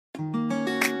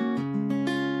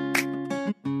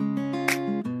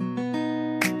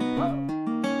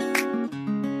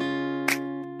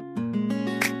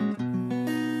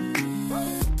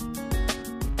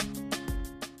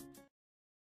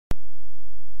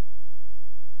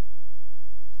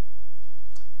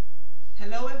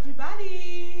Hello,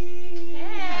 everybody.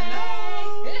 Hey.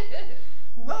 Hello.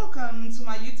 Welcome to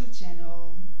my YouTube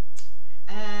channel.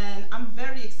 And I'm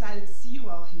very excited to see you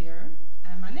all here.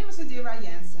 And my name is Nadira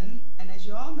Jansen. And as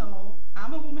you all know,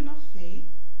 I'm a woman of faith,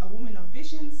 a woman of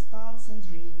visions, thoughts, and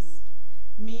dreams.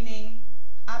 Meaning,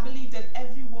 I believe that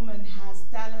every woman has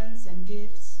talents and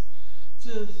gifts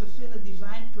to fulfill a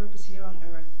divine purpose here on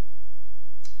earth.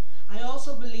 I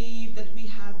also believe that we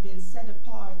have been set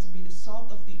apart to be the salt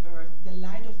of the earth, the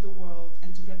light of the world,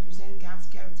 and to represent God's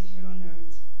character here on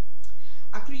earth.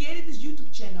 I created this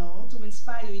YouTube channel to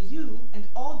inspire you and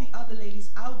all the other ladies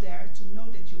out there to know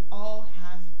that you all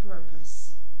have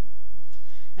purpose.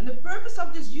 And the purpose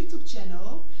of this YouTube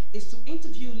channel is to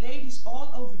interview ladies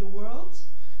all over the world,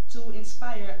 to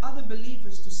inspire other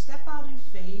believers to step out in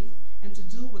faith and to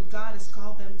do what God has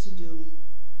called them to do.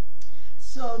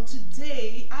 So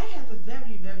today I have a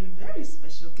very, very, very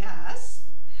special guest,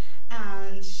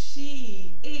 and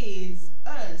she is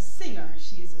a singer,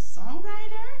 she is a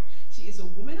songwriter, she is a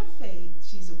woman of faith,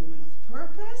 she is a woman of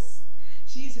purpose,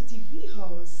 she is a TV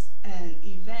host, an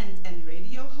event and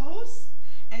radio host,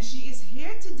 and she is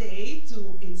here today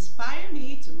to inspire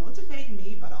me, to motivate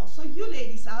me, but also you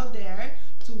ladies out there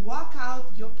to walk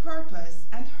out your purpose.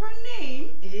 And her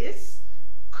name is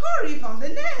Corey van der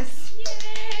Nes.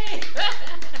 Yay!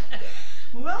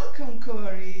 Welcome,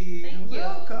 Corey. Thank you.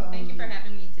 Welcome. Thank you for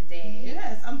having me today.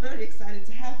 Yes, I'm very excited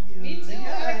to have you. Me too.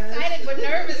 Yes. I'm excited but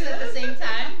nervous at the same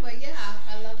time. But yeah,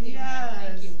 I love being here.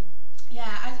 Thank you.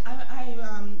 Yeah, I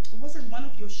was at one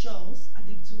of your shows, I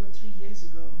think 2 or 3 years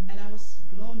ago, and I was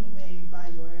blown away by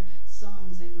your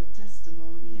songs and your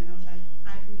testimony, and I was like,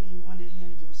 I really want to hear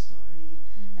your story,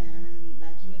 and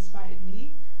like you inspired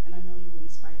me, and I know you will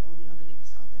inspire all the other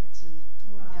ladies out there too.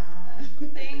 Wow. Yeah.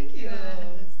 Thank you. Yes.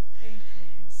 Thank you.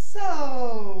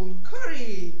 So,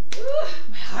 Corey. Ooh,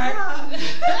 my heart.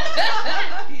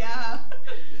 Yeah.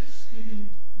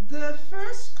 The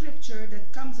first scripture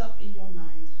that comes up in your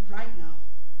mind right now.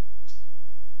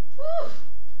 Whew.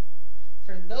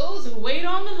 For those who wait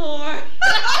on the Lord,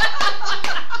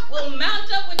 will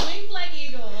mount up with wings like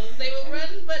eagles. They will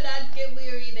run but not get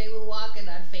weary. They will walk and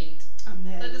not faint.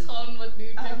 Amen. Dat is gewoon wat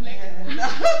nu Amen.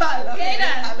 Okay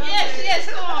then. Yes,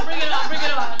 come on, bring it on, bring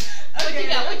it on.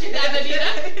 What you got, Nadira?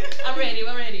 I'm ready,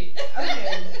 we're ready.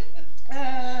 Okay.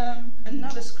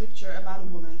 Another scripture about a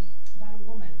woman. About a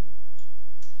woman.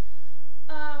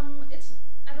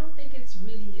 I don't think it's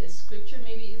really a scripture.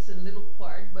 Maybe it's a little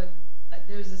part, but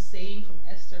there's a saying from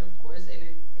Esther, of course, and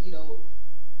it,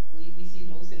 we see it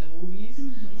most in the movies.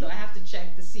 So I have to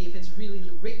check to see if it's really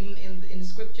written in the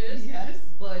scriptures. Yes.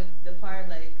 But the part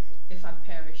like, if I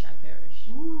perish, I perish.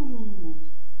 Ooh.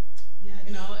 Yes.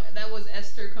 That was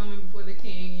Esther coming before the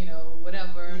king,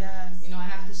 whatever. Yes. I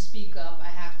have to speak up, I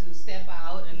have to step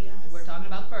out, and Yes. we're talking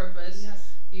about purpose.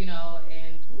 Yes.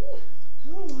 And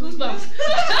Ooh. goosebumps.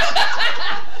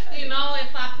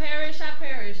 If I perish, I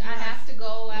perish. Yes. I have to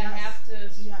go, I Yes. have to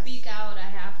Yes. speak out, I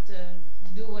have to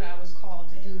do what I was called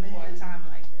to do for a time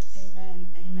like this. Amen.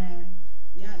 Amen.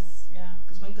 Yes. Yeah.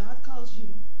 Because when God calls you,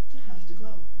 you have to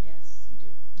go. Yes, you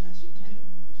do. Yes, you can't.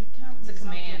 You can't. It's a miss out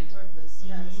command. your purpose.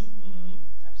 Yes.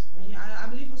 Absolutely. I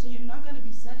believe also you're not going to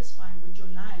be satisfied with your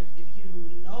life if you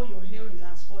know you're hearing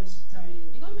God's voice to tell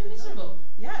you. You're going to be miserable.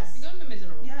 Yes. You're going to be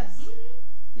miserable. Yes.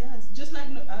 Yes. Just like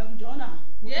Jonah.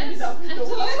 who Yes, ended up in the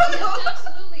absolutely. world.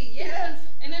 Absolutely. Yeah. Yes.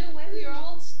 And in a way, we are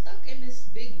all stuck in this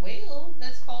big whale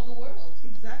that's called the world.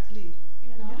 Exactly.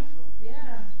 Beautiful.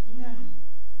 Yeah. Yeah.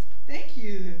 Thank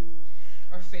you.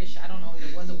 Or fish. I don't know if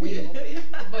it was a whale,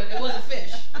 but it was a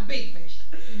fish, a big fish.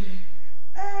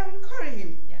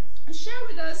 Corey. Yes. Share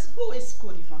with us, who is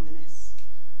Corey van der Nes?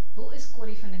 Who is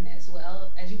Corey van der Nes?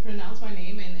 Well, as you pronounce my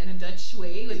name in a Dutch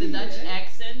way with a Dutch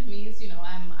accent means,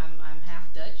 I'm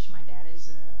half Dutch. My dad is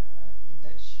a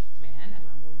Dutch man, and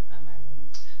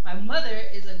my mother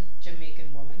is a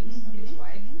Jamaican woman, so his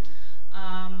wife.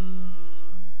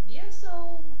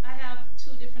 So I have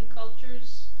 2 different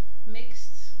cultures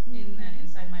mixed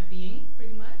inside my being,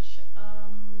 pretty much.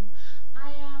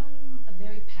 I am a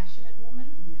very passionate woman.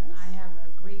 Yes. I have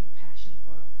a great passion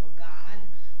for God,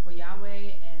 for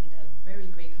Yahweh, and a very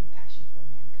great compassion for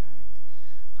mankind.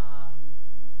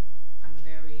 I'm a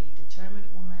very determined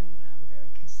woman. I'm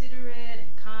very considerate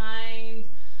and kind,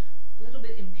 a little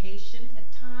bit impatient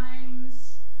at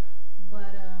times,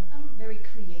 but I'm very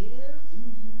creative.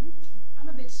 I'm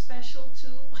a bit special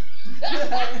too.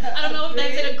 I don't know if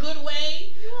that's in a good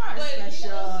way. You are but,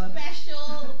 special.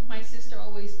 Special. My sister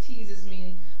always teases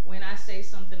me when I say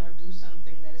something or do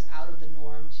something that is out of the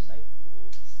norm. She's like,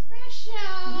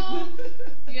 special.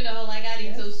 Like I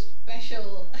need so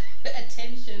special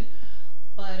attention.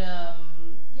 But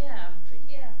yeah,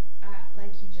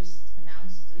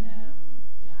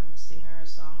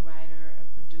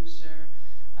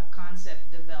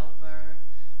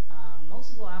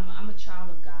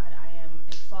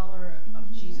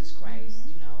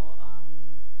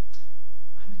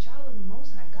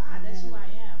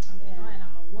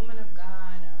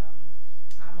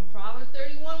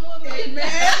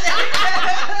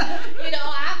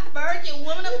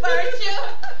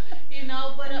 You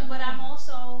know, but I'm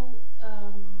also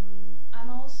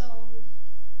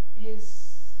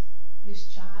his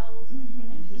child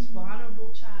and his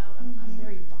vulnerable child. I'm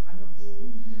very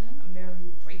vulnerable. I'm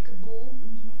very breakable,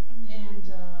 and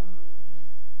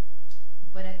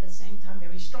but at the same time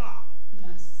very strong.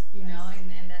 Yes. You know,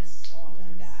 and that's all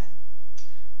through God.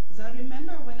 Because I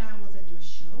remember when I was at your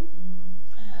show,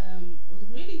 what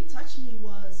really touched me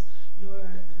was your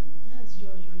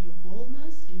your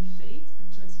boldness in faith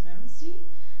and transparency,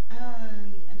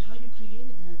 and how you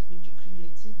created that with your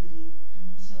creativity.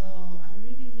 So I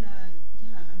really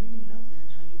I really love that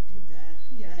how you did that.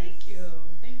 Yes. Thank you.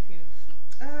 Thank you.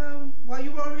 While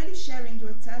you were already sharing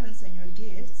your talents and your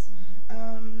gifts,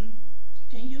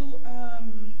 can you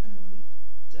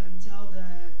tell the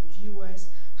viewers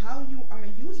how you are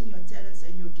using your talents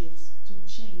and your gifts to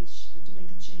change, to make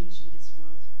a change in this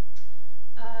world?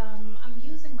 I'm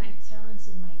using my talents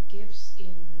and my gifts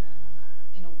in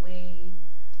a way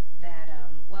that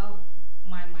well,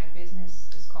 my business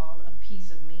is called A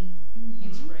Piece of Me,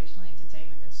 Inspirational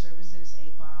Entertainment and Services,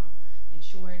 APOM in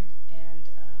short, and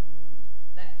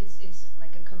that it's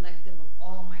like a collective of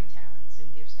all my talents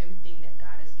and gifts, everything that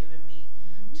God has given me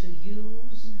to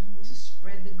use to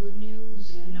spread the good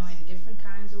news, you know, in different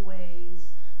kinds of ways.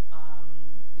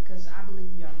 Because I believe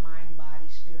we are mind, body,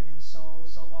 spirit, and soul.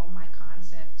 So all my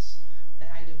concepts that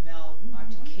I develop are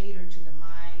to cater to the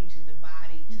mind, to the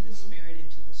body, to the spirit, and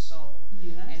to the soul.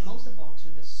 Yes. And most of all, to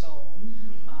the soul.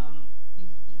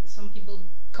 Some people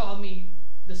call me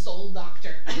the soul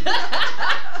doctor.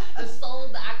 The soul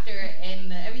doctor,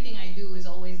 and everything I do is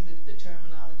always the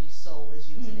terminology soul is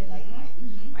used. They like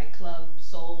my club,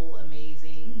 Soul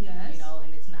Amazing. Yes. You know,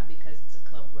 and it's not because it's a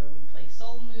club where we play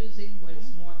soul music, but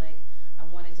it's more like I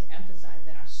wanted to emphasize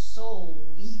that our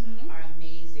souls are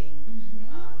amazing.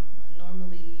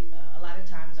 Normally, a lot of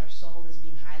times our soul is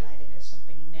being highlighted as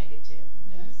something negative.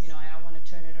 Yes. You know, and I want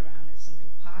to turn it around as something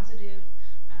positive,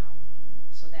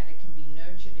 so that it can be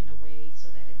nurtured in a way so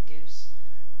that it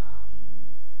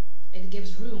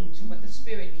gives room to what the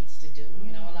spirit needs to do.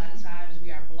 You know, a lot of times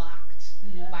we are blocked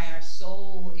by our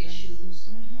soul issues.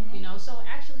 You know, so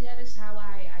actually that is how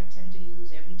I tend to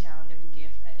use every talent, every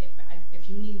gift. If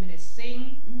you need me to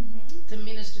sing, to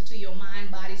minister to your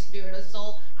mind, body, spirit, or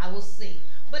soul, I will sing.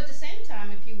 But at the same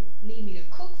time, if you need me to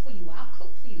cook for you, I'll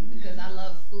cook for you, because I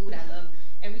love food. I love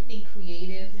everything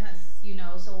creative. Yes. You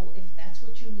know, so if that's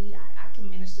what you need, I can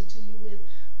minister to you with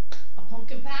a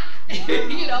pumpkin pie,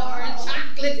 you know, or a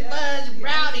chocolate fudge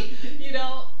brownie. You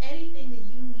know, anything that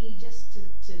you need just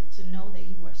to know that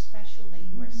you are special, that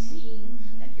you are seen,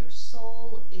 that your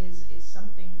soul is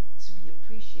something to be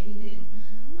appreciated,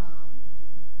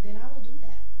 then I will do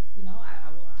that. You know, I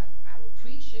will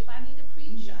preach if I need to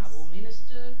preach. I will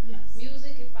minister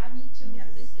music if I need to.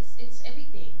 It's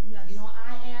everything. You know,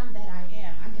 I am that I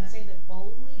am. I can say that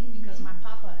boldly because my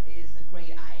Papa is the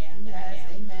great I am that I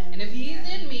am. Amen. And if he's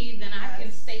in me, then I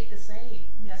can state the same.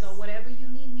 So whatever you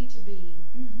need me to be,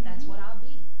 that's what I'll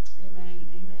be. Amen.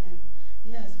 Amen.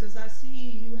 Yes, because I see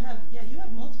you have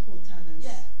multiple talents.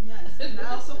 Yeah. Yes. And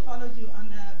I also followed you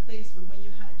on Facebook when you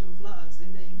had your vlogs,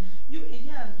 and then you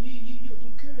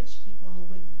encourage people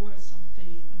with words of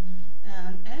faith,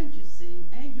 and you sing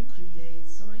and you create.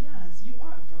 So yes, you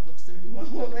are a Proverbs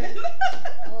 31 woman.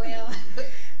 Oh well.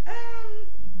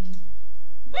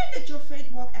 When did your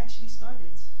faith walk actually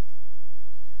started?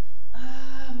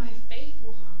 My faith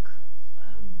walk.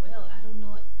 Well, I don't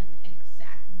know an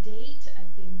exact date. I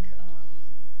think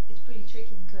it's pretty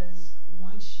tricky because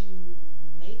once you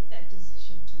make that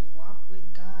decision to walk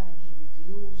with God and He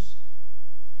reveals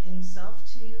Himself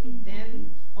to you,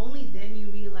 then only then you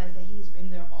realize that He's been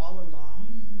there all along.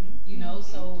 You know,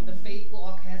 so the faith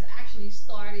walk has actually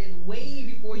started way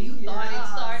before you thought it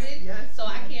started. Yes. So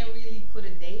I can't really put a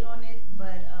date on it,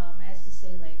 but as to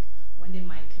say, like, when did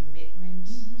my commitment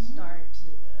start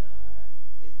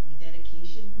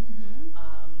dedication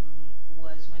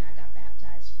was when I got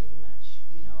baptized, pretty much.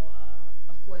 You know,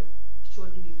 of course,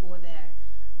 shortly before that,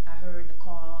 I heard the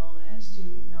call as to,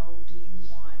 you know, do you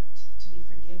want to be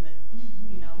forgiven?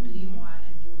 You know, do you want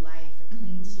a new life, a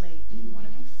clean slate? Do you want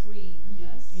to be free,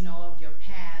 you know, of your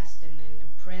past and then the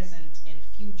present and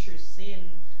future sin,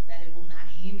 that it will not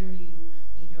hinder you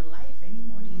in your life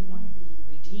anymore? Do you want to be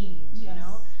redeemed, you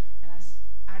know? And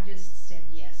I just said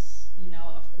yes. You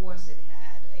know, of course it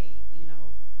had a, you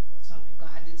know, something, God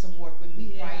did some work with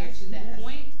me prior to that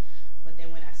point. But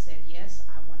then when I said yes,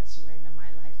 I want to surrender my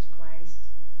life to Christ.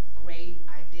 Great,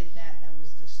 I did that. That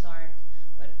was the start.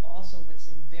 But also what's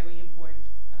very important,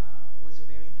 was a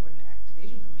very important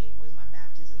activation for me, was my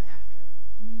baptism after.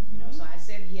 You know, so I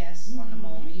said yes on the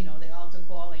moment. You know, the altar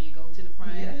call and you go to the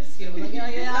front. You know, like, oh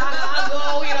yeah,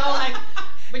 I'll go, like,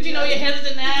 but you're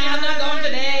hesitant now. I'm not going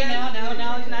today.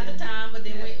 No, it's not the time. But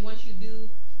then once you do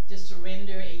just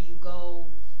surrender and you go,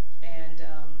 and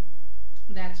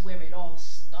that's where it all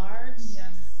starts.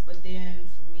 Yes. But then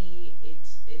for me, it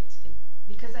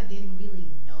because I didn't really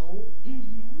know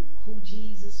who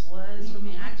Jesus was. For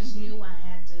me, I just knew I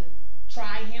had to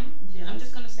try him. Yes. I'm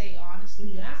just gonna say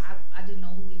honestly, Yes. I didn't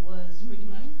know who he was pretty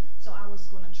much, so I was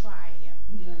gonna try him.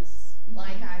 Yes.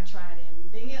 Like I tried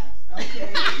everything else.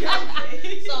 Okay.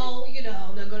 Okay. So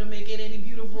they're gonna make it any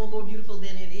more beautiful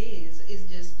than it is. It's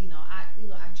just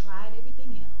I tried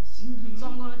everything else, so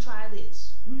I'm gonna try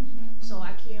this. So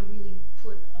I can't really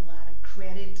put a lot of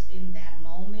credit in that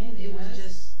moment. It was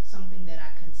just something that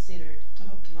I considered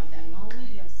on that moment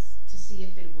to see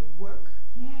if it would work.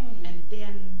 And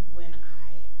then when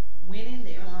I went in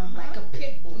there like a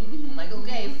pit bull, like,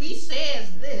 okay, if he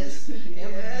says this,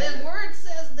 if the word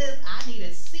says this, I need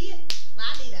to see it.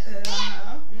 I need to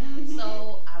see it.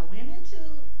 So I went into,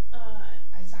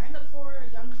 I signed up for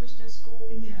a young Christian school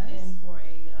and for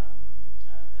a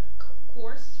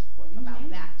course about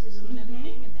baptism and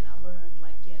everything. And then I learned,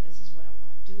 like, this is what I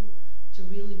want to do to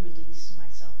really release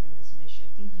myself in this mission.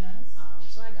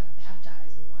 So I got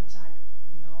baptized, and once I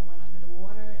went under the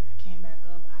water and I came back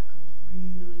up, I could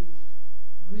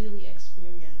really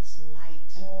experience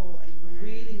light. Oh,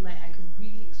 amen. I could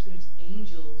really experience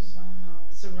angels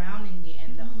surrounding me,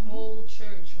 and the whole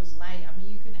church was light. I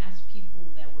mean, you can ask people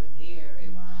that were there.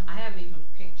 I have even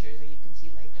pictures, and you can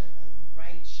see like the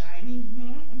bright, shiny,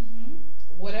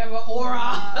 whatever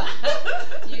aura,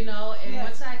 And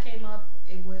once I came up,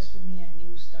 it was for me a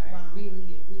new start.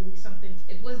 Really something.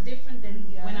 It was different than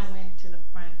when I went to the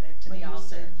front, to the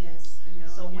altar.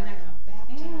 So when I got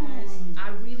baptized, I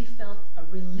really felt a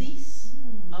release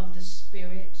of the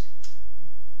Spirit,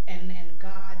 and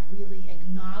God really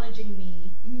acknowledging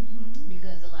me,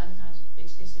 because a lot of times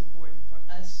it's important for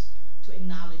us to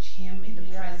acknowledge Him in the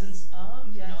presence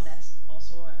of. That's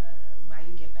also why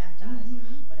you get baptized.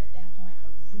 But at that point, I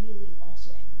really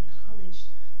also acknowledged,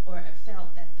 or I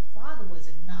felt that the Father was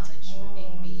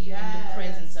acknowledging me in the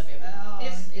presence of everyone.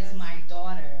 This is my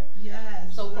daughter.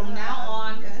 So from now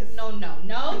on,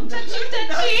 no,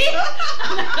 touchy.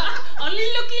 Only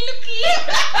looky.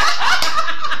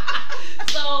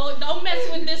 So don't mess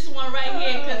with this one right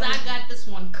here, because I got this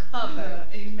one covered.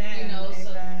 Amen.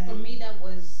 So for me that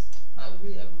was a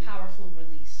powerful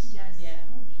release.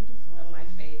 Oh, beautiful. Of my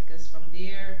faith, because from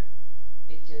there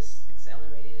it just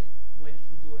accelerated, went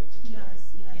from glory to glory.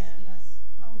 Yes.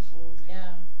 Powerful.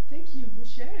 Yeah. Thank you for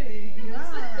sharing.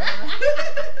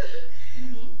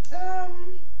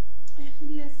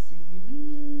 Let's see.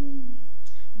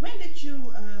 When did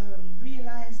you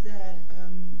realize that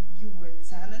you were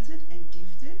talented and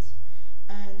gifted,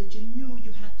 and that you knew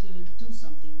you had to do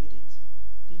something with it?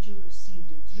 Did you receive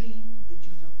the dream? Did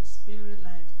you feel the Spirit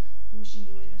like pushing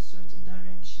you in a certain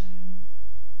direction?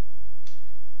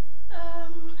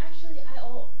 Actually, I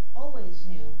always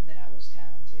knew that I was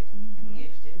talented and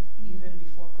gifted, even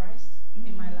before Christ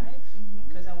in my life,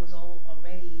 because I was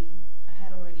I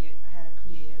had a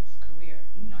creative career,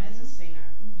 as a singer.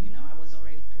 I was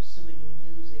already pursuing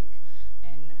music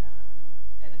and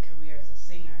a career as a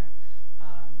singer.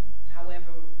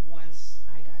 However, once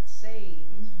I got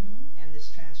saved and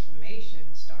this transformation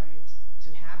started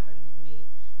to happen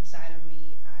inside of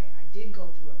me, I did go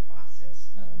through a process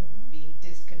of being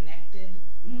disconnected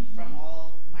from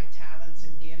all my talents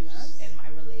and gifts and my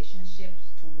relationships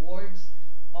towards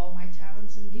all my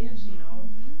talents and gifts.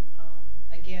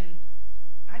 Again,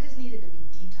 I just needed to be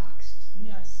detoxed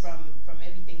from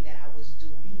everything that I was doing.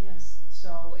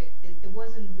 So it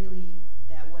wasn't really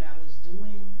that what I was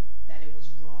doing, that it was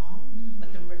wrong,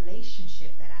 but the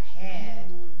relationship that I had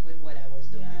with what I was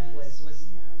doing was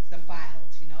defiled.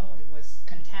 It was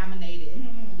contaminated.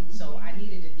 So I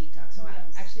needed a detox. So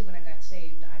actually, when I got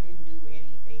saved, I didn't do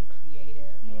anything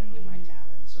creative with my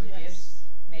talents or gifts,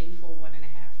 maybe for 1.5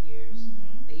 years.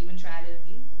 They even tried to,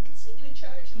 you can sing in a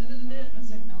church. I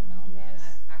said, no, man,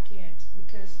 I can't,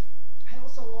 because I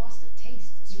also lost a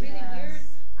taste. It's really weird.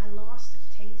 I lost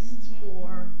a taste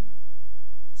for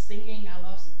singing. I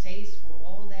lost a taste for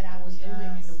all that I was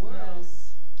doing in the world.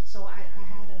 So I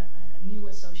had a new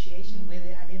association with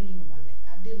it. I didn't even want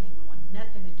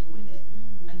nothing to do with it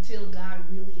until God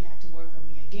really had to work on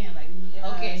me again. Like,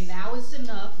 okay, now it's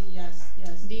enough.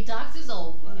 Detox is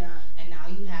over. And now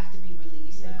you have to be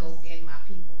released and go get my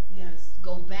people.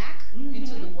 Go back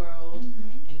into the world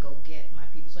and go get my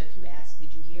people. So if you ask,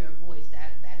 did you hear a voice?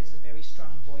 That is a very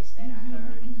strong voice that I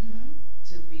heard,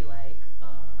 to be like,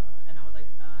 and I was like,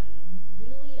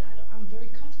 really? I'm very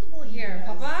comfortable here,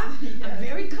 Papa. I'm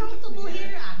very comfortable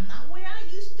here. I'm not where I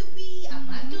used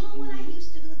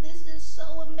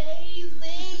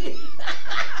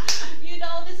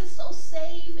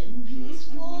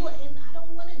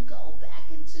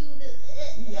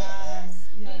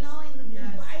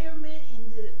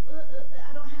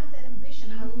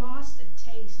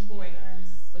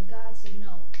said,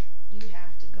 no, you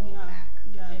have to go Yeah. back,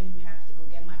 Yeah. and you have to go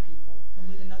get my people But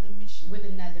with another mission. with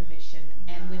another mission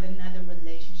and with Yeah. another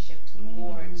relationship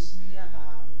towards Yeah.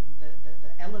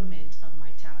 the element of my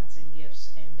talents and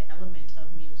gifts and the element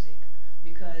of music,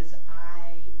 because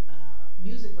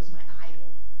music was my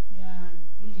idol. Yeah.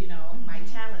 You know, my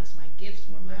talents, my gifts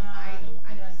were my Yeah. idol.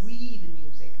 I Yes. breathe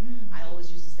music. I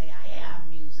always used to say I am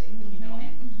music, you know,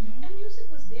 and music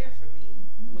was there for me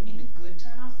in the good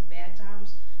times, the bad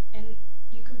times, and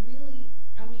you could really,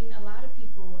 I mean, a lot of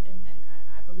people, and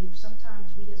I believe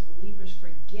sometimes we as believers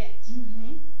forget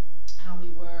how we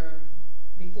were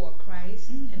before Christ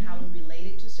and how we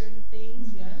related to certain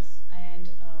things. Yes. And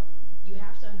you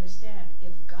have to understand,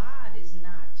 if God is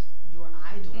not your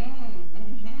idol,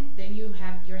 then you're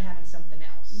having something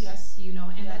else. Yes. You know,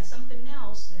 and that Yes. something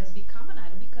else has become an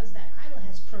idol because that idol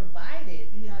has provided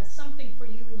Yes. something for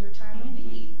you in your time of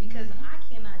need. Because I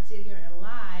cannot sit here and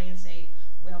lie and say,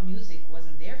 well, music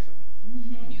wasn't there for me.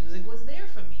 Music was there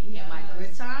for me in my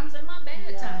good times and my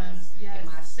bad times. Yes. In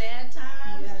my sad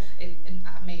times, Yes.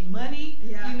 I made money.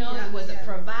 Yeah. You know, Yeah. it was a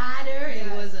provider. Yes.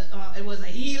 It was a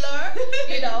healer.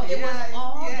 You know, it was Yes.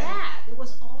 all Yes. that. It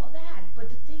was all that. But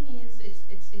the thing is, it's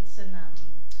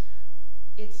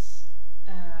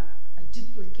a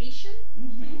duplication,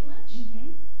 pretty much,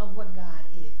 of what God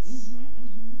is.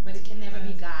 But it can never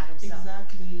be God Himself.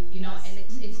 Exactly. You know, Yes. and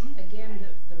it's again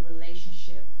the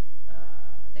relationship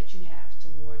that you have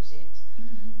towards it.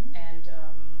 And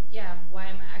yeah, why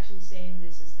am I actually saying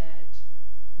this is that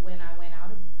when I went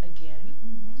out again,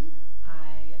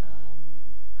 I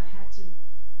had to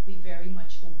be very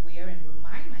much aware and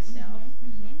remind myself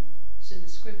to the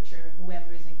scripture,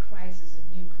 whoever is in Christ is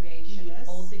a new creation. Yes.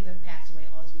 Old things have passed away,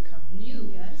 all has become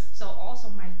new. Yes. So also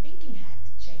my thinking had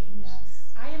to change. Yes.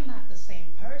 I am not the same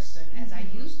person as I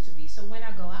used to be. So when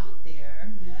I go out there,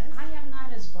 Yes. I am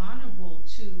not as vulnerable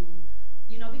to,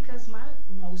 you know, because my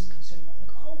most concern was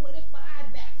like, oh, what if I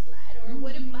backslide, or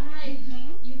what if I,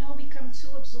 you know, become too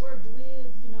absorbed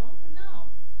with, you know, but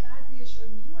no. God reassured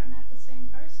me, you are not the same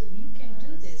person. You can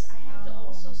do this. I had to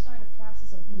also start a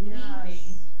process of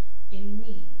believing in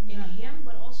me, in Him,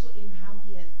 but also in how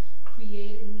He had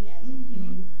created me as a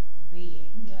new being.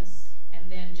 Yes.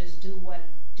 And then just do what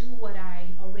I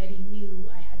already knew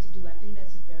I had to do. I think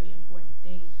that's a very important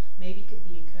thing. Maybe could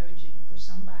be encouraging for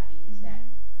somebody, is that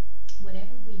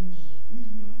whatever we need,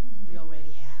 we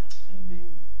already have.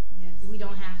 Amen. Yes. We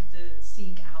don't have to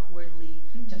seek outwardly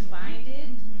to find it.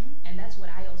 And that's what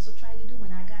I also tried to do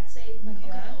when I got saved. I'm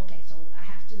like, okay, so I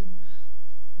have to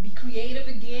be creative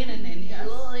again, and then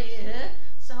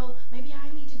so maybe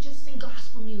I need to just sing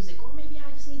gospel music, or maybe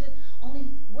I just need to only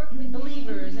work with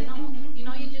believers, and you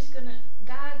know, you're just gonna,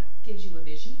 God gives you a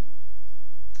vision,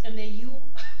 and then you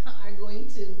are going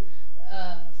to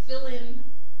fill in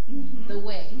the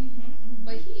way.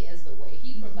 But He is the way.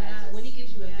 He provides it. When He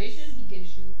gives you a vision, He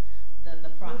gives you the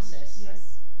process.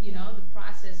 Yes. You know, the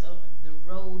process of the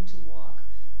road to walk.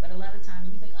 But a lot of times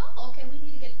we think, oh, okay, we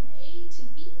need to get from A to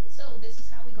B, so this is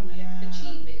how we're going to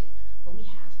achieve it. But we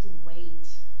have to wait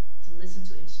to listen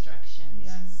to instructions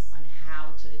on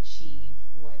how to achieve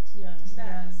what. You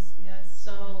understand? Yes. Yes.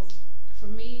 So for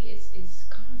me, it's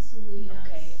constantly,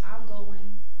 okay, I'm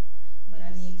going, but I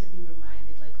need to be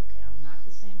reminded, like, okay, I'm not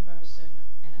the same person,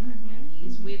 and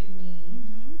He's with me,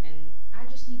 and I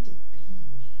just need to be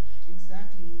me.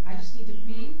 Exactly. I just need to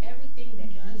be everything that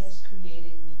He has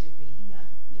created me to be. Yeah.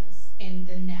 Yes. In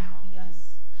the now.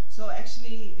 Yes. So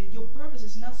actually, your purpose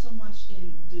is not so much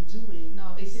in the doing.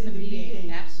 No, it's in the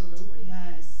being. Absolutely.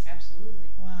 Yes. Absolutely.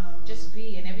 Wow. Just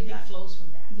be, and everything flows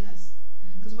from that. Yes.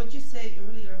 Because what you said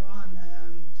earlier on,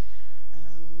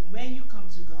 when you come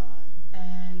to God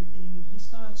and He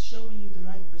starts showing you the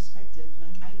right perspective,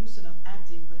 like I used to love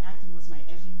acting, but acting was my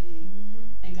everything.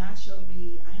 And God showed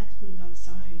me I had to put it on the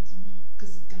side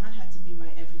because God had to be my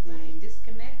everything. Right.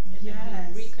 Disconnect and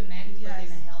then reconnect, but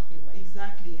in a healthy way.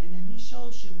 Exactly. And then He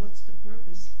shows you what's the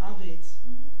purpose of it.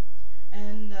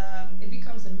 And it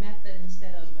becomes a method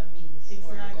instead of a means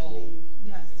or a goal.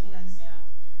 Yes, you know? yes. Yeah.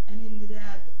 And in the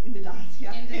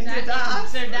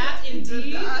dot,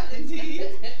 indeed,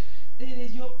 it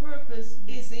is your purpose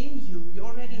is in you. You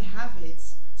already have it,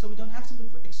 so we don't have to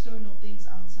look for external things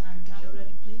outside. God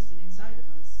already placed it inside of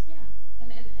us. Yeah,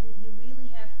 and you really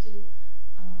have to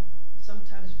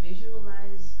sometimes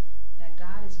visualize that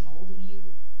God is molding you,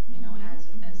 you know, as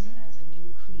a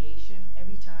new creation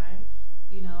every time,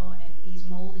 you know, and He's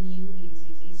molding you.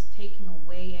 He's taking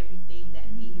away everything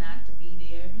that need not to be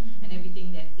there, and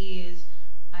everything that is.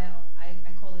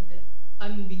 I call it the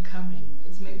unbecoming.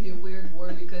 It's maybe a weird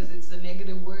word because it's a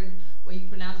negative word when you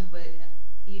pronounce it, but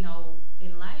you know,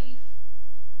 in life,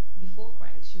 before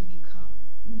Christ, you become,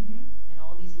 Mhm. and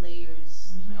all these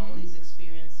layers, and all Mhm. these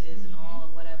experiences, and all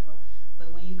of whatever.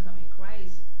 But when you come in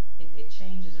Christ, it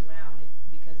changes around it,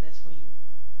 because that's when you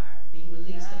are being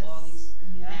released of all these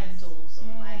Yes. mantles of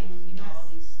life,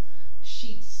 all Yes. these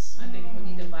sheets. I think when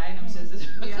you divide them, says it's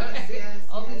Yes, yes,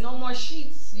 all yes. no more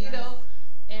sheets, Yes.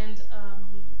 and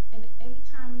every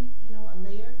time a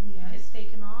layer Yes. gets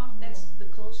taken off, that's the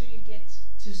closer you get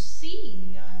to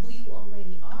see Yes. who you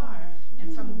already are.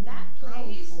 And from that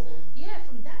place, Powerful.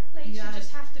 from that place, Yes. you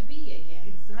just have to be again.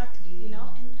 Exactly.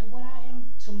 And what I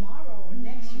am tomorrow or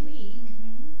next week,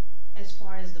 as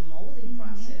far as the molding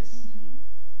process,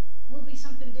 will be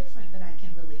something different that I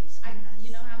can release.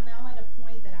 I'm now at a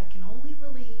point that I can only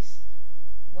release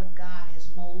what God has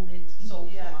molded so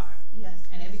far. Yes.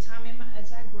 And every time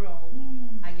as I grow,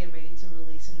 I get ready to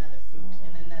release another fruit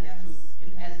and another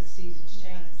fruit as the seasons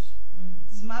change.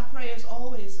 So my prayer is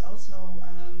always also,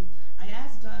 I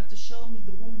ask God to show me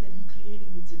the woman that He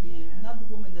created me to be, not the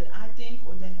woman that I think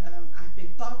or that I've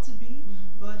been thought to be,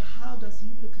 but how does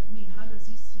He look at me? How does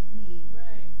He see me?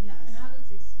 Right. Yes. And how does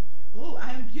He see you? Oh,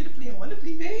 I am beautifully and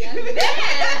wonderfully made. And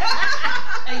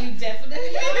you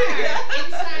definitely are,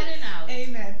 inside and out.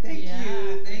 Amen. Thank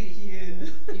you. Thank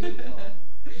you. Beautiful.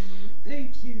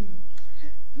 Thank you.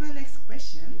 My next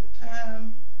question.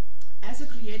 As a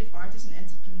creative artist and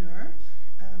entrepreneur,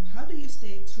 how do you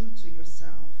stay true to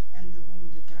yourself and the woman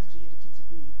that God created you to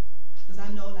be? Because I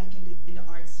know, like in the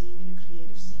art scene, in the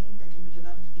creative scene, there can be a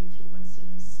lot of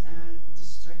influences and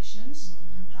distractions.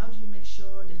 How do you make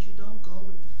sure that you don't go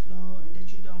with the flow and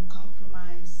that you don't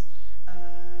compromise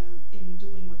in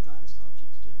doing what God has called you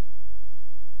to do?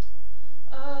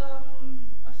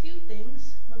 A few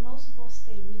things, but most of all,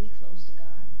 stay really close to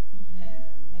God.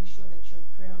 Make sure that your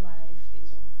prayer life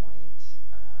is on point.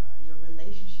 Your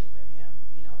relationship with Him,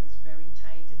 is very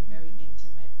tight and very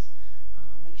intimate.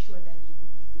 Make sure that you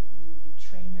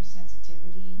train your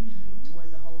sensitivity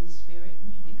towards the Holy Spirit,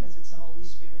 because it's the Holy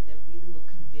Spirit that really will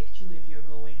convict you if you're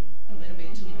going a little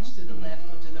bit too much to the left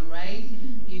or to the right.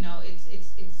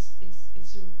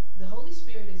 It's the Holy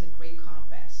Spirit is a great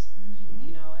compass,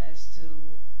 as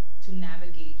to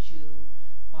navigate you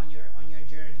on your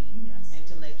journey, and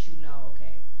to let you know,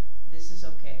 okay, this is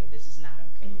okay, this is not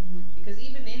okay. Because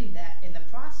even in the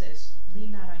process,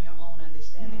 lean not on your own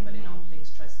understanding, but in all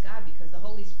things trust God, because the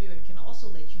Holy Spirit can also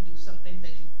let you do some things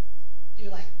that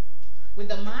you're like, with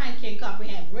the mind can't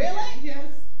comprehend. Really?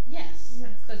 Yes. Yes.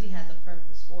 Because He has a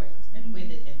purpose for it, and with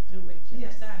it and through it. You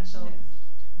understand? So,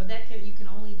 but you can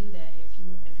only do that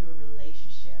if your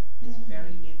relationship is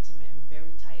very intimate and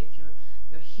very tight. If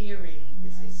your hearing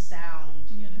is sound.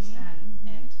 You understand?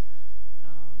 And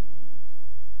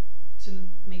to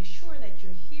make sure that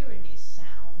your hearing is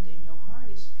sound and your heart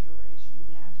is pure, is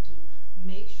you have to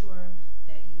make sure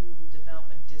that you develop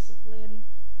a discipline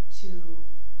to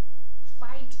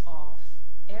fight off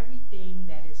everything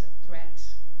that is a threat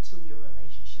to your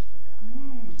relationship with God.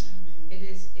 It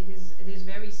is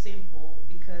very simple,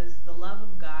 because the love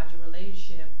of God, your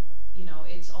relationship,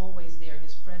 it's always there.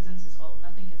 His presence is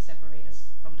nothing can separate us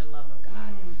from the love of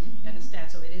God. You understand?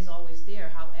 So it is always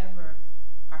there. However,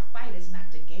 our fight is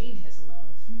not to gain His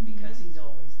love, because He's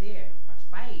always there. Our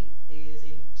fight is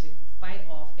to fight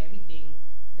off everything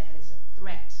that is a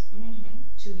threat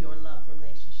to your love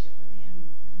relationship with Him.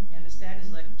 You understand?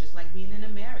 It's just like being in a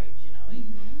marriage.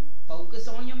 Focus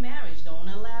on your marriage. Don't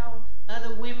allow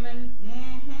other women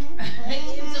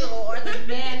or the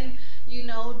men,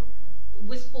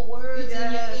 whisper words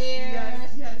in your ear.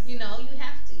 You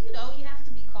have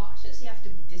to be cautious. You have to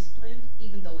be disciplined,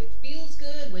 even though it feels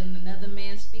good when another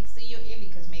man speaks in your ear,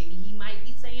 because maybe he might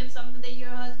be saying something that your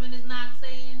husband is not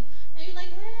saying, and you're like,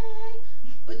 hey,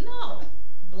 but no,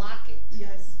 block it.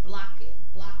 Block it.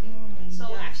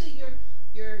 So actually,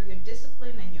 your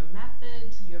discipline and your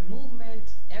method, your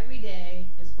movement every day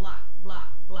is block.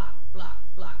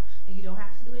 And you don't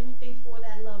have to do anything for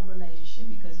that love relationship,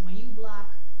 because when you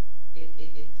block, it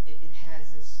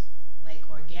has this like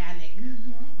organic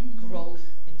growth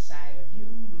inside of you.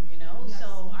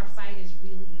 So our fight is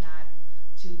really not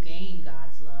to gain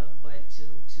God's love, but to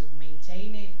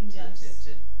maintain it,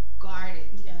 to guard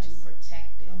it, and to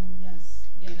protect it.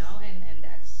 And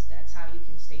that's how you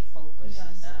can stay focused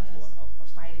for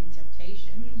fighting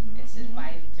temptation. It's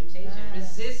fighting temptation.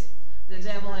 Resist the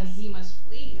devil, and he must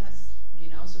flee.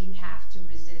 So you have to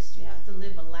resist. You have to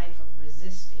live a life of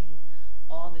resisting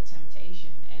all the temptation.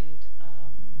 And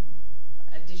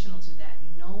additional to that,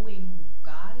 knowing who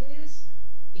God is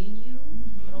in you,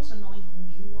 but also knowing who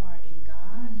you are in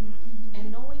God,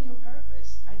 and knowing your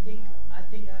purpose. I think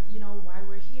why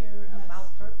we're here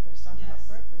about purpose, talking about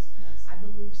purpose. I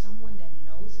believe someone that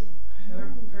knows it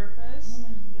her purpose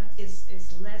Yes.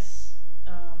 is less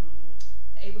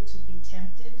able to be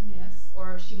tempted, Yes.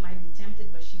 or she might be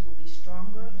tempted, but she will be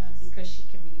stronger Yes. because she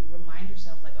can remind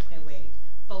herself like, okay, wait,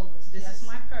 focus. This Yes. is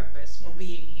my purpose for Yes.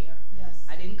 being here. Yes.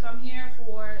 I didn't come here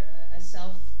for a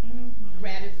self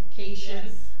gratification.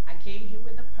 Yes. I came here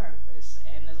with a purpose,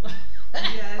 and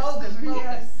Yes. focus.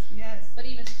 Yes. Yes. But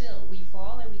even still, we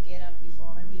fall and we get up. We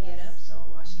fall and we get Yes. up.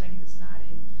 So our strength is not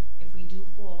in if we do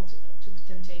fall to the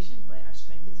temptation, but our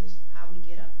strength is how we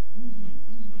get up.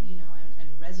 You know, and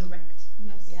resurrect.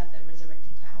 Yes. We have that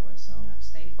resurrecting power. So Yeah.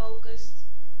 stay focused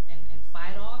and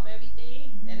fight off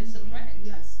everything that is a threat.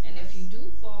 Yes. And if you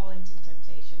do fall into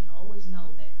temptation, always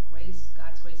know that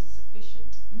God's grace is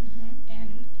sufficient,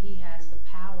 and He has the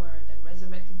power, that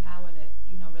resurrecting power that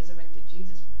resurrected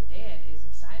Jesus from the dead is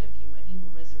inside of you, and He will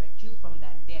resurrect you from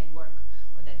that dead work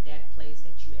or that dead place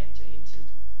that you enter into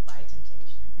by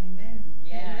temptation. Amen.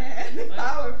 Yeah. Amen.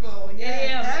 Powerful.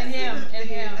 Yes. In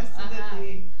Him.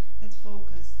 Absolutely. Let's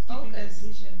focus. Keeping that Focus.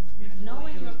 vision before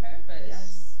Knowing you. your purpose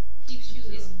Yes. keeps you.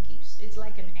 It's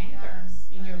like an anchor Yes,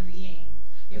 in your yes. being.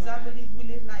 Because I believe we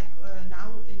live like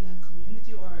now in a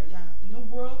community or in a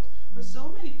world where so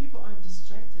many people are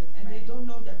distracted and they Right. don't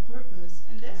know their purpose,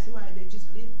 and that's Right. why they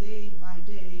just live day by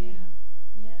day.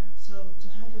 Yeah. So to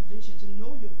have a vision, to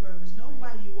know your purpose, know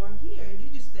Right. why you are here, you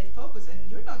just stay focused, and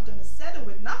you're not gonna settle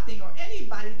with nothing or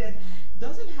anybody that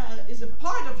is a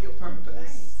part of your purpose.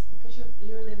 Right. Because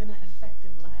you're living an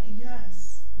effective life.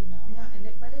 Yes. Yeah.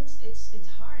 But it's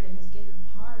hard, and it's getting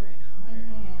harder and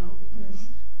harder, because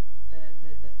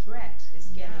the threat is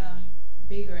getting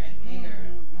bigger and bigger.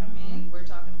 I mean, we're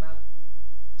talking about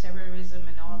terrorism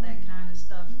and all that kind of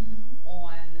stuff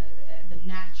on the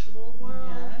natural world,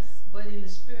 Yes. but in the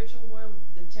spiritual world,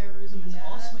 the terrorism is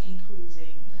also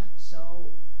increasing. Yeah.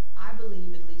 So I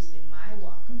believe, at least in my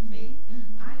walk of faith,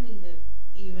 I need to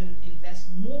even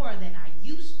invest more than I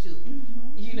used to,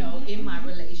 in my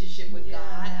relationship with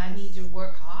God. I need to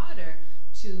work harder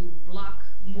to block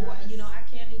more. Yes. I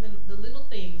can't even, the little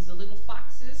things, the little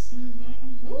foxes.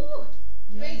 Woo!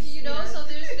 Yes, yes. So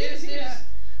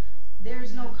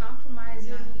there's no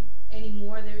compromising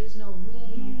anymore. There is no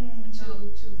room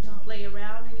to play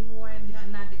around anymore, and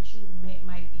not that you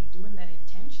might be doing that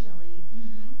intentionally,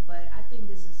 but I think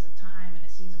this is a time and a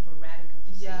season for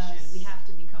radicalization. Yes. We have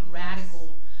to become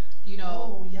radical,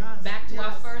 back to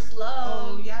our first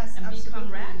love, and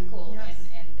become radical, Yes.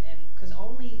 and because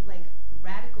only like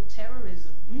radical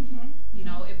terrorism,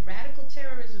 if radical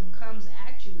terrorism comes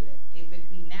at you, if it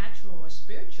be natural or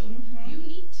spiritual, you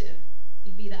need to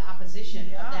be the opposition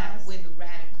of that Yes. with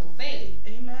radical faith.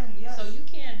 Amen. Yes. So you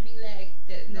can't be like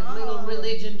the No. little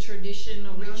religion, tradition,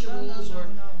 or rituals,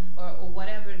 or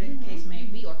whatever the case may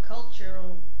be, or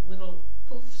cultural little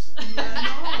poofs.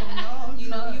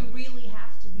 No. You really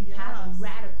have to have a Yes.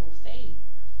 radical faith,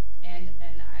 and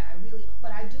I really,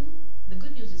 but I do. The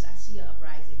good news is I see a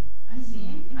uprising. I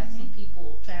see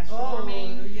people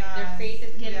transforming. Oh, yes, Their faith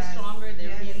is getting yes, stronger. They're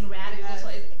yes, getting radical. yes. So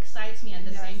it excites me at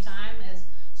the Yes. same time as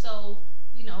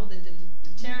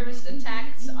the terrorist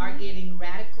attacks are getting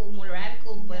more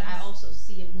radical. But I Yes. also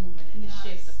see a movement and a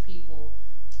shift of people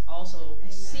also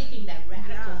Amen. seeking that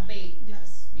radical faith.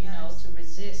 Yes. To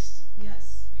resist.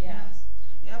 Yes. Yeah. Yes.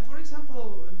 Yeah. For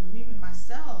example, me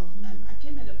myself, I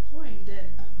came at a point that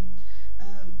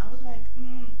I was like,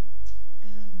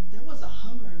 there was a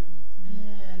hunger,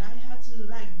 and I had to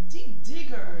like deep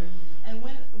digger. And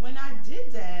when I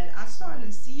did that, I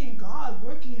started seeing God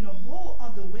working in a whole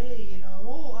other way, in a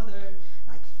whole other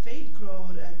like faith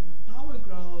growth and power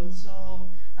growth. So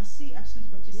I see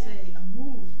absolutely what you say, a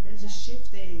move. There's a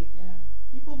shifting. Yeah.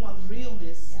 People want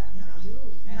realness. They do.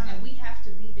 And we have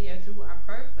to be there through our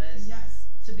purpose Yes.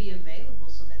 to be available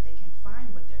so that they can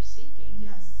find what they're seeking.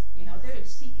 Yes. They're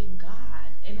seeking God.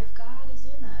 And if God is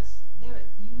in us,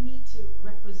 you need to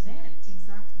represent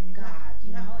Exactly. God,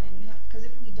 and because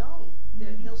if we don't,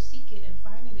 they'll seek it and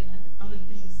find it in Other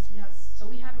things. Yes. So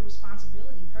we have a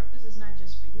responsibility. Purpose is not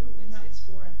just for you, it's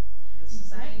for the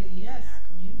society and our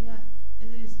community. Yeah.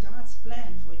 It is God's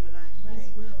plan for your life. His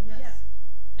will. Yes.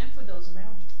 Yeah. And for those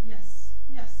around you. Yes.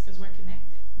 Yes. Because we're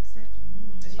connected. Exactly.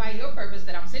 It's by your purpose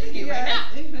that I'm sitting here right now.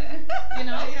 Amen.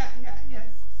 Yes.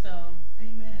 So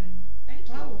amen. thank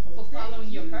you Powerful. for following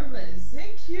your purpose.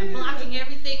 Thank you. And blocking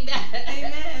everything that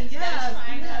Amen. Yes. that's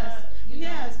trying to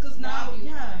Yes, because now, rob you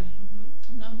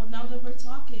from. now that we're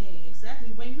talking, exactly,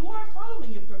 when you are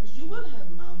following your purpose, you will have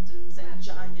mountains and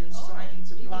giants trying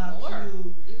to block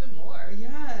you. Even more.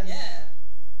 Yes. Yeah.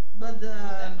 But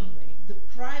Definitely. the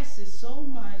price is so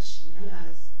much.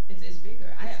 Yes. It's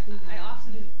bigger. I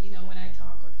often, when I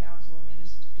talk or counsel or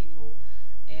minister to people,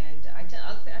 and I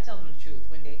tell them the truth.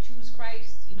 When they choose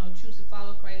choose to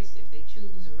follow Christ, if they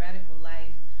choose a radical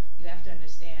life, you have to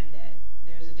understand that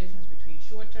there's a difference between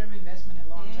short-term investment and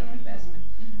long-term investment.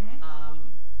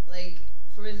 Like,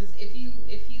 for instance, if you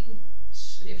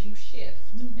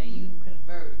shift and you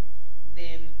convert,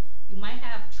 then you might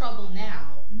have trouble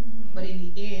now, but in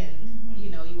the end, you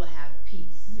know, you will have a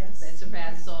peace that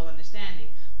surpasses all understanding.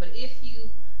 But if you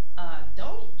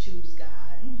don't choose God,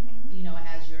 you know,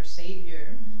 as your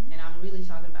Savior, and I'm really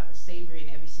talking about the Savior in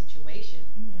every situation,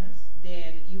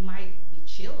 then you might be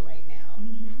chill right now,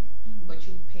 but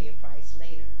you pay a price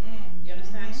later. You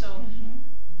understand? So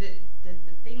the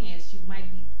thing is, you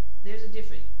might be, there's a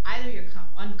difference. Either you're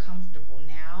uncomfortable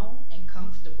now and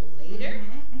comfortable later,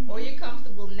 or you're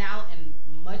comfortable now and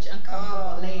much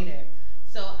uncomfortable later.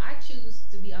 So I choose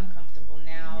to be uncomfortable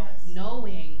now,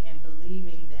 knowing and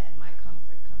believing that my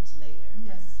comfort comes later.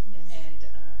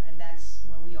 And that's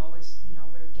when we always, you know,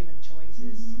 we're given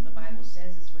choices. The Bible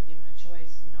says is we're given a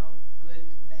choice, you know, good,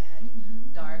 bad,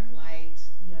 dark, light.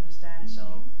 You understand?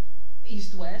 So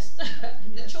east, west.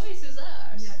 The choice is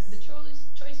ours. The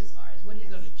choice is ours. What are you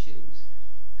going to choose?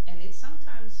 And it's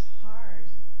sometimes hard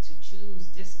to choose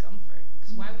discomfort,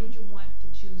 because why would you want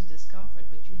to choose discomfort?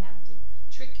 But you have to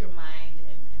trick your mind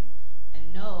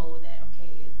and know that, okay,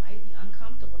 it might be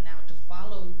uncomfortable now to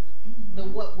follow the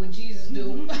what would Jesus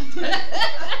do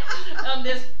on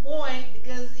this point,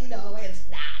 because, you know, it's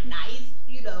not nice,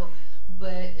 you know,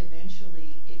 but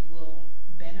eventually it will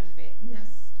benefit.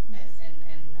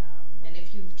 And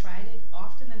if you've tried it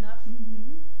often enough,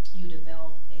 you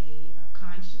develop a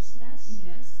consciousness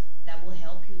that will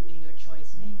help you in your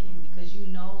choice making, because you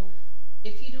know,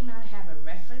 if you do not have a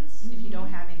reference, if you don't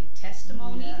have any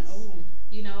testimonies,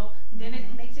 you know, then it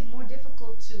makes it more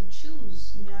difficult to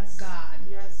choose God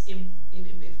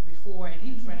before and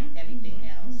in front of everything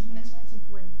else. That's why it's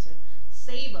important to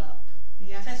save up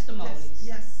testimonies.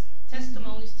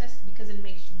 Testimonies, because it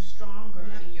makes you stronger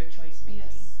in your choice making.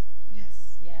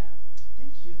 Yeah.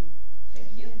 Thank you. Thank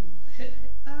you.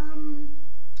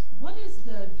 What is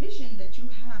the vision that you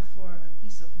have for A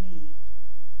Piece of Me?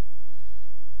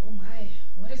 Oh my,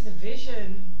 what is the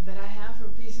vision that I have for A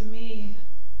Piece of Me?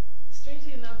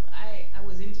 Strangely enough, I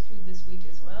was interviewed this week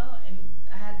as well, and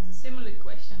I had a similar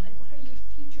question, like, what are your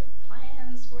future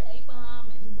plans for ABOM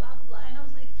and blah, blah, blah. And I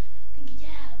was like, thinking,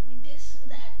 yeah, I mean, this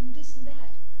and that and this and that.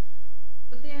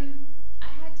 But then I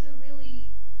had to really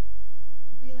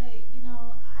be like, you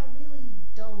know, I really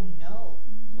don't know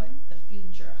what the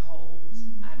future holds.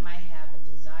 I might have a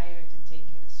desire to take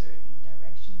it a certain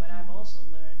direction, but I've also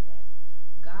learned that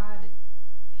God,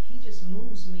 He just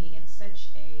moves me in such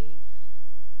a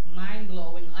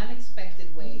mind-blowing,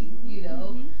 unexpected way, you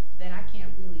know, that I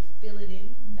can't really fill it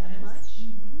in that much.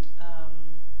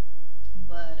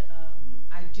 But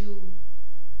I do,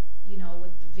 you know,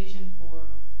 what the vision for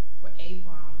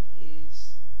ABOM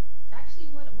is actually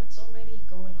what's already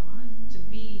going on, to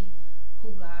be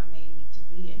who God made me to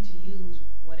be, and to use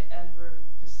whatever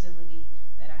facility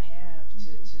that I have to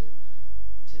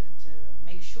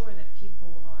make sure that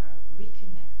people are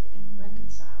reconnected and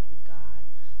reconciled with God,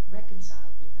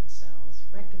 reconciled with themselves,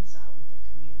 reconciled with their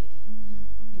community,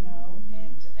 you know,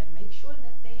 and make sure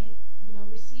that they, you know,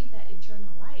 receive that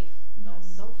eternal life.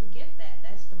 Don't forget that.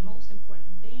 That's the most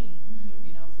important thing,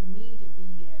 you know, for me to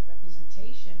be a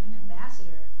representation, an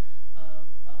ambassador of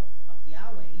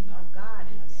Yahweh, you know, of God,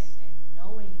 and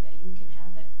knowing that you can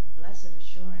have that blessed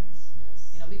assurance,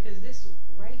 you know, because this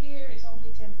right here is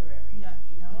only temporary, you know,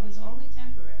 it's only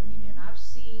temporary. And I've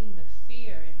seen the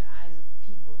fear in the eyes of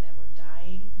people that were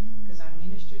dying, because I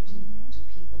ministered to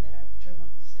people that are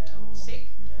terminally sick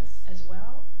as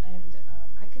well, and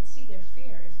I could see their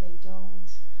fear if they don't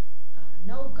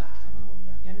know God.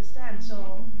 You understand?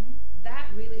 So that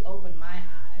really opened my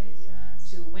eyes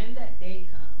to when that day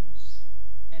comes,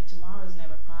 and tomorrow is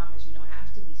never promised. You don't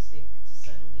have to be sick to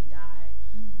suddenly die.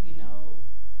 You know,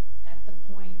 at the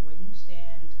point where you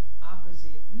stand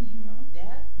opposite of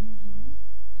death,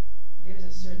 there's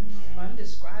a certain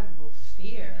undescribable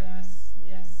fear.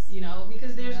 You know,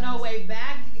 because there's no way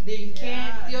back. You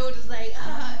can't, you're just like,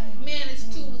 man, it's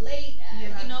too late.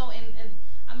 You know, and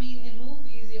I mean, in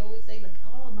movies, they always say, like,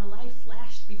 oh, my life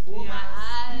flashed before my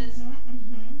eyes.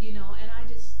 You know, and I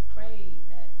just pray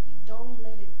that you don't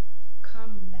let it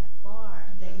come that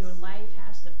far, that your life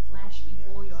has to flash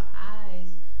before your eyes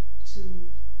to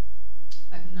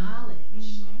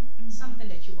acknowledge something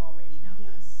that you already know.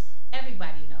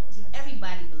 Everybody knows.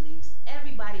 Everybody believes.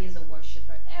 Everybody is a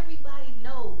worshiper. Everybody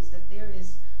knows that there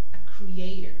is a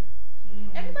creator.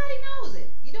 Everybody knows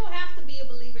it. You don't have to be a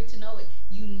believer to know it.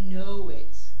 You know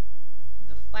it.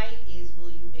 The fight is, will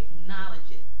you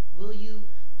acknowledge it? Will you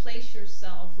place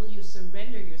yourself, will you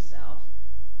surrender yourself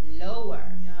lower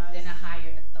Yes. than a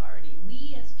higher authority.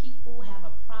 We as people have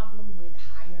a problem with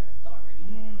higher authority.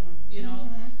 You know?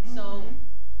 So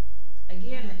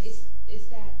again, Yes. it's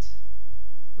that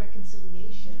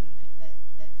reconciliation,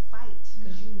 that fight,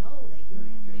 because you know that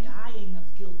you're dying of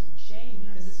guilt and shame,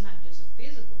 because it's not just a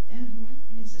physical death,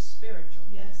 it's a spiritual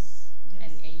death. Yes.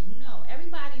 And you know,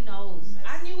 everybody knows. Yes.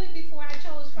 I knew it before I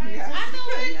chose Christ. Yes. I knew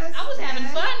it. Yes. I was having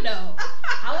Yes. fun though.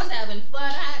 I was having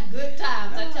fun. I had good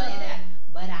times. I tell you that.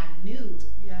 But I knew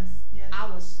Yes. Yes. I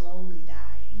was slowly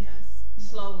dying. Yes.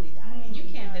 Slowly dying. You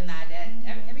can't Yes. deny that.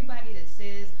 Everybody that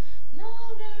says, no,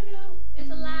 it's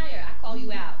a liar. I call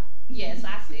you out. Yes,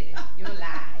 I said it. You're a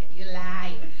liar. You're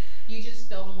lying. You just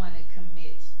don't want to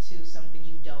commit to something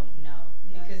you don't know,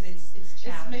 because it's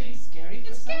challenging. It's maybe scary for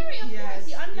It's some. scary, of course.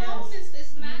 The unknown is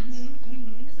not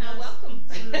it's not welcome.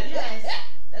 Yes.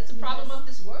 That's the problem Yes. of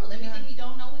this world. Everything we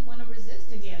don't know, we want to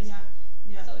resist against. Yeah.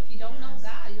 Yeah. So if you don't know Yes.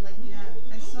 God, you're like, Yeah.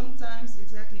 And sometimes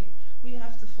exactly we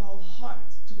have to fall hard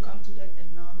to come to that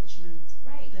acknowledgement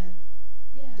right. that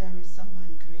there is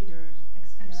somebody greater.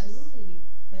 Absolutely.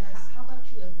 But Yes. how about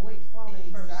you avoid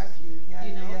falling first? Exactly. Yeah.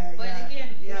 You know. Yeah, but yeah. again,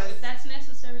 you know, Yes. if that's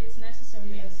necessary, it's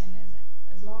necessary. Yes. And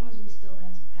as long as we still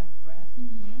have breath,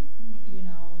 you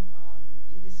know,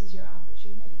 this is your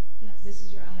opportunity. Yes. This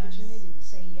is your opportunity to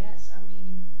say yes. I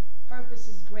mean, purpose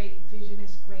is great, vision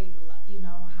is great, you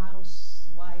know, house,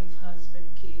 wife, husband,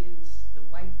 kids, the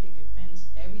white picket fence,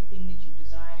 everything that you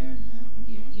desire,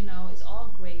 you know, it's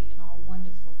all great and all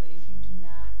wonderful, but if you do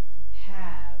not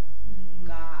have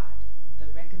God, the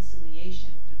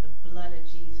reconciliation through the blood of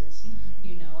Jesus,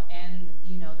 you know, and,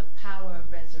 you know, the power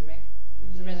of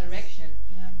resurrection,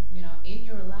 you know, in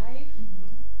your life,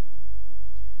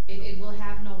 it will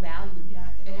have no value. Yeah,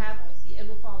 it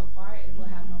will fall apart. It will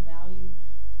have no value.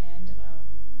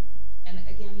 And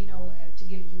again, you know, to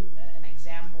give you an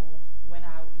example, when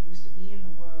I used to be in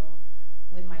the world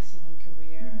with my singing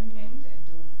career and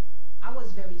doing, I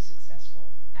was very successful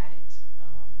at it,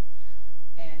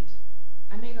 and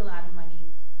I made a lot of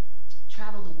money.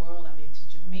 Traveled the world. I've been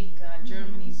to Jamaica,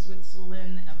 Germany,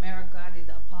 Switzerland, America. I did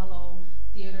the Apollo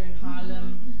Theater in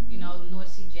Harlem. You know, North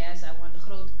Sea Jazz. I won the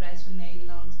Grote Prijs van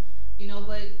Nederland. You know,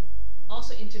 but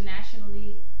also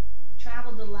internationally,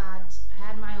 traveled a lot,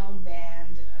 had my own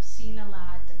band, I've seen a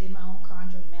lot, I did my own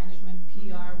contract management,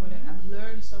 PR, whatever. I've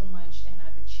learned so much and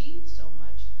I've achieved so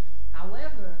much.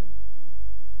 However,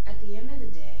 at the end of the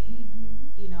day,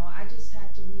 you know, I just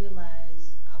had to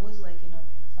realize I was like in a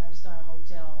 5-star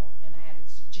hotel and I had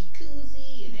this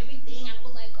jacuzzi and everything. I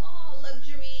was like, oh,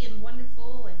 luxury and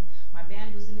wonderful, and my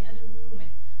band was in the other room and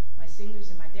my singers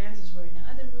and my dancers were in the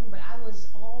other room, but I was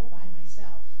all by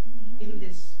myself in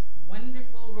this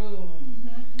wonderful room,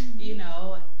 you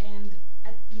know, and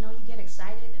you know, you get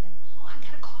excited and then, oh, I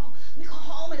gotta call, let me call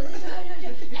home and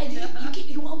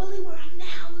you won't believe where I'm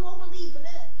now, you won't believe it.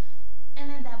 And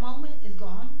then that moment is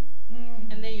gone,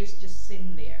 and then you're just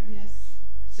sitting there,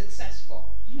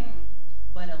 successful,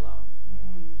 but alone,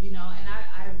 you know.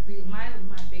 And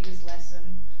my biggest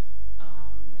lesson,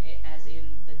 as in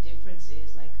the difference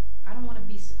is like, I don't want to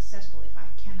be successful if I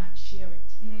cannot share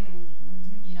it.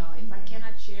 You know, if I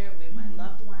cannot share it with my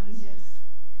loved ones,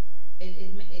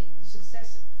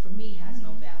 success for me has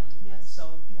no value.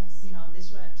 So, you know,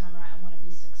 this time around, I want to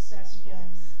be successful.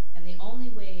 And the only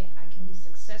way I can be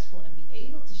successful and be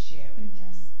able to share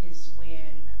it is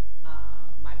when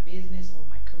my business or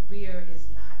my career is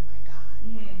not my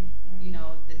God. You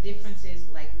know, the difference is,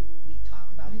 like we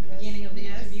talked about in the beginning of the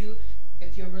interview,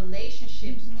 if your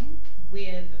relationships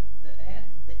with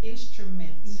the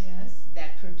instrument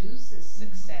that produces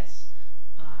success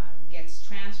gets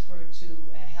transferred to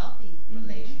a healthy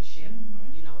relationship,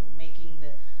 you know, making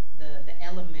the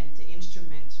element, the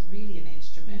instrument, really an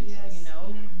instrument, you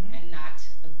know, and not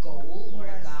a goal or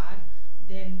a God,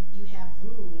 then you have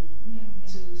room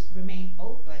to remain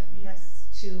open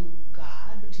to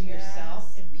God, but to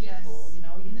yourself and people. You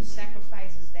know, the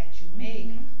sacrifices that you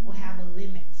make will have a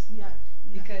limit.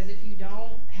 Because if you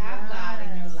don't have God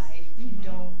in your life, if you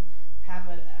don't have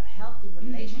a healthy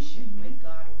relationship with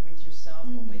God or with yourself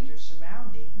or with your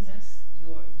surroundings,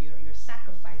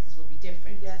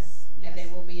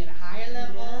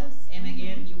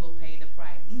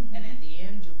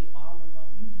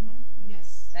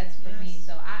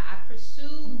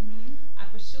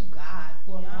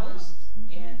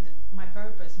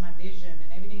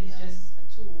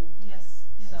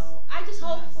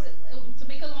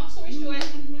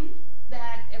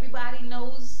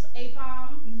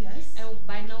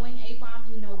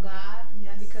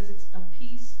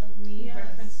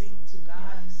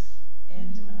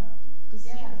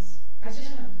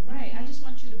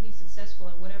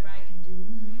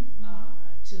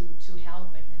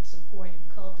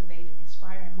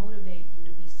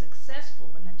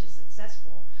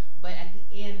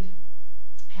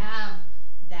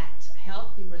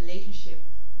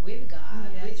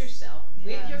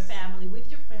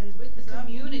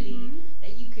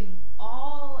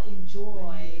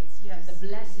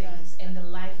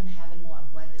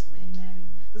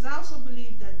 also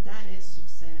believe that that is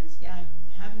success, Yeah. like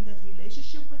having that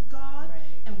relationship with God Right.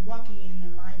 and walking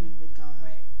in alignment with God.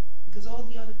 Right. Because all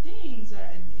the other things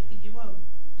are, well,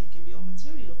 they can be all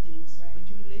material things, Right. but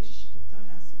your relationship with God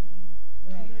has to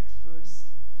be Right. correct first.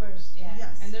 First, yeah.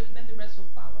 Yes. And then the rest will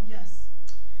follow. Yes.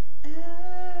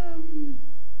 Um,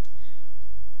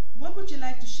 what would you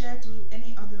like to share to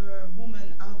any other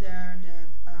woman out there that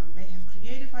may have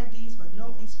creative ideas but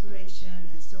no inspiration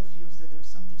and still feels that there's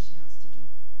something she has to do?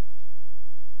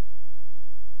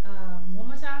 One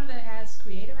more time, that has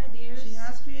creative ideas. She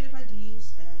has creative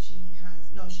ideas.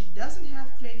 She doesn't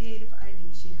have creative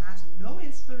ideas. She has no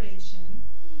inspiration,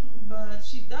 but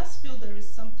she does feel there is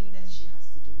something that she has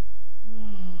to do.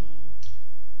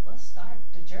 Well, start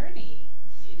the journey.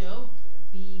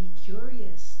 Be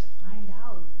curious to find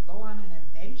out. Go on an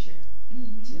adventure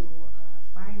to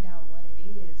find out what it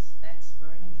is that's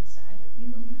burning inside of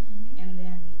you, and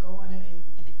then go on an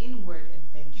inward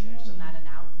adventure. So not an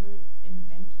outward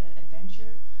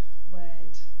adventure,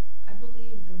 but I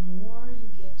believe the more you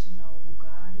get to know who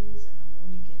God is, and the more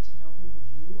you get to know who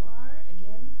you are,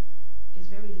 again, is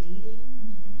very leading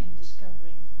and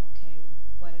discovering from, okay,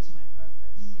 what is my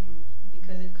purpose?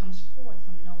 Because it comes forth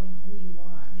from knowing who you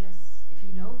are. Yes. If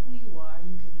you know who you are,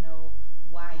 you can know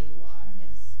why you are.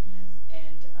 Yes. Yes.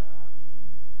 And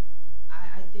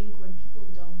I think when people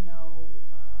don't know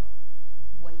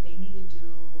what they need to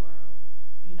do, or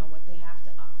what they have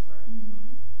to offer,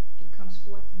 it comes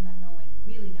forth from not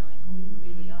really knowing who you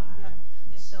really are. Yeah.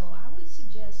 Yeah. So I would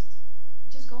suggest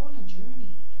just go on a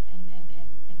journey and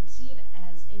see it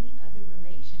as any other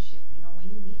relationship. When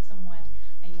you meet someone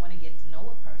and you want to get to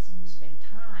know a person, you spend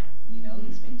time. You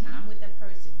spend time with that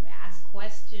person. You ask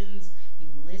questions, you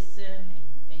listen,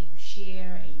 and you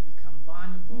share, and you become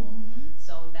vulnerable.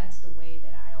 So that's the way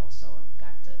that I also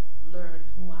got to learn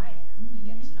who I am and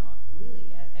get to know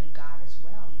really, and God as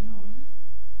well.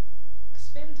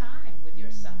 Spend time with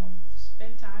yourself.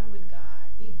 Spend time with God.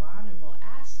 Be vulnerable.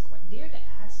 Dare to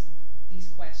ask these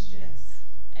questions. Yes.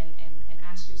 And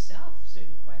ask yourself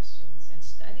certain questions, and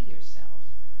study yourself,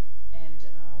 and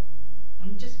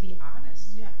just be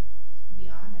honest. Yeah. Be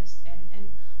honest,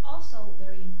 and also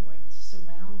very important to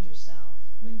surround yourself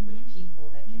with people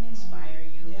that can inspire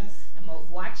you. Yes. And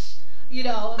watch these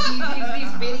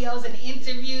videos and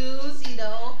interviews.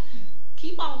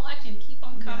 Keep on watching, keep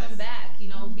on coming back.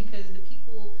 Because the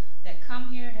people that come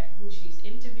here, who she's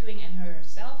interviewing, and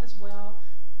herself as well,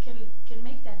 can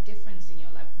make that difference in your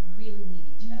life. We really need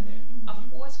each other. Of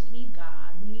course, we need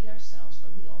God, we need ourselves,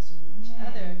 but we also need each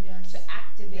other to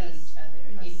activate each other.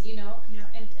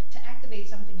 And to activate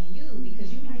something in you,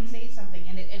 because you might say something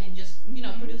and it just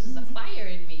produces a fire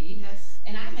in me. Yes.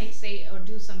 And I may say or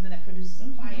do something that produces a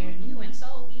fire in you, and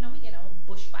so we get a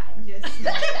bushfire. Yes.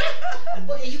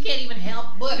 But you can't even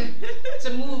help but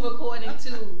to move according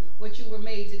to what you were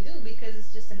made to do, because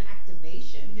it's just an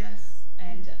activation. Yes.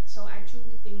 And so I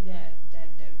truly think that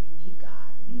we need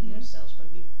God, we need ourselves, but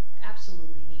we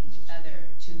absolutely need each other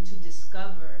to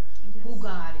discover who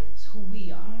God is, who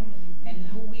we are, and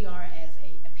who we are as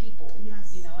a people.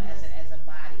 Yes. As a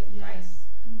body of Christ.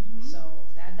 So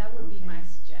that would be my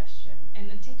suggestion. And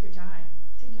take your time.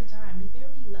 Take your time. Be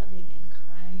very loving and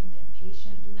kind and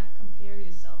patient. Do not compare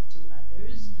yourself to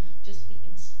others. Just be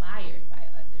inspired by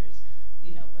others.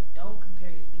 But don't compare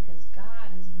it, because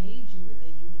God has made you with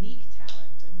a unique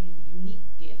talent, a unique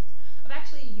gift, of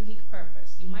actually a unique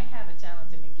purpose. You might have a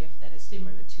talent and a gift that is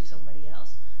similar to somebody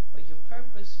else, but your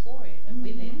purpose for it and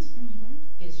with it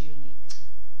is unique.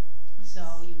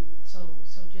 So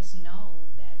just know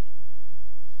that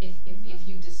if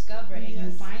you discover and you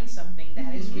find something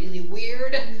that is really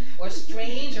weird or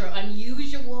strange or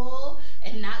unusual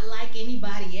and not like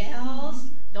anybody else,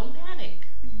 don't panic.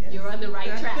 Yes. You're on the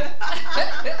right track.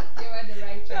 You're on the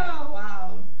right track. Oh,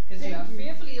 wow. Because you are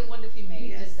fearfully and wonderfully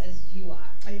made, just as you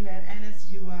are. Amen. And as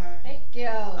you are. Thank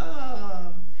you.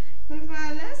 For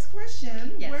my last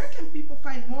question, where can people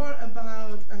find more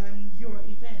about your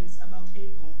events, about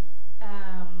APOM?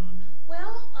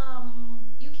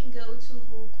 You can go to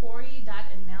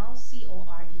corey.nl,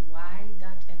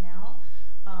 corey.nl.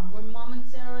 We're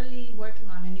momentarily working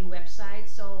on a new website,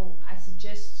 so I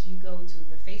suggest you go to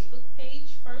the Facebook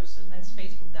page first, and that's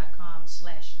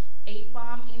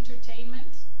facebook.com/APOM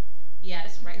Entertainment.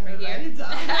 Yes, right here.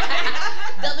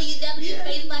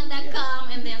 www.facebook.com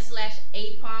and then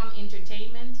 /APOM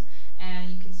Entertainment. And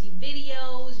you can see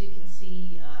videos, you can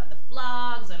see the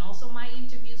vlogs, and also my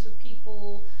interviews with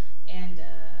people, and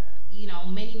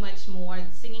many much more.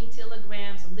 The singing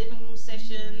telegrams, the living room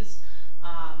sessions,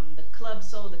 the club,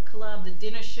 the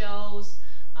dinner shows,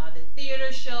 the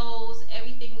theater shows,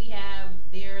 everything we have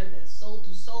there, the Soul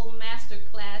to Soul master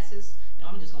classes. You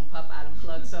know, I'm just gonna pop out and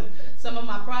plug some of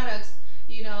my products.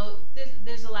 You know,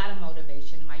 there's a lot of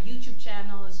motivation. My YouTube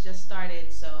channel has just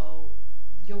started, so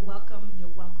you're welcome. You're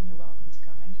welcome. You're welcome to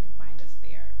come, and you can find us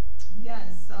there.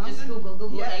 Yes. So Just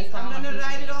Google yes, A I'm gonna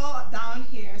write it all down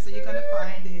here, so you're gonna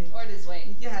find it. Or this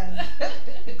way. Yes.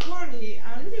 Corey,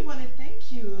 I really want to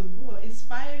thank you for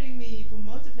inspiring me, for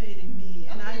motivating me,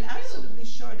 and I'm absolutely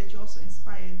sure that you also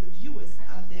inspired the viewers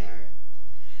out there.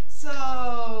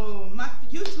 So, my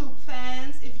YouTube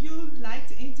fans, if you like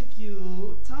the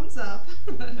interview, thumbs up.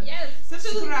 Yes.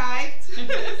 Subscribe.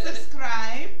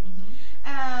 Subscribe.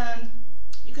 And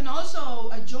you can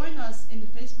also join us in the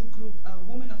Facebook group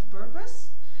Woman of Purpose.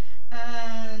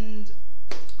 And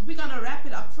we're going to wrap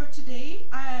it up for today.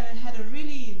 I had a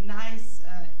really nice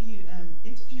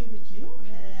interview with you.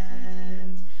 Yes,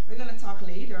 and we're going to talk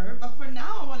later. But for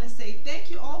now, I want to say thank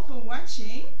you all for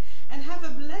watching. And have a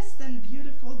blessed and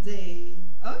beautiful day.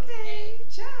 Okay.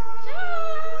 Ciao.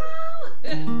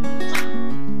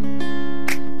 Ciao.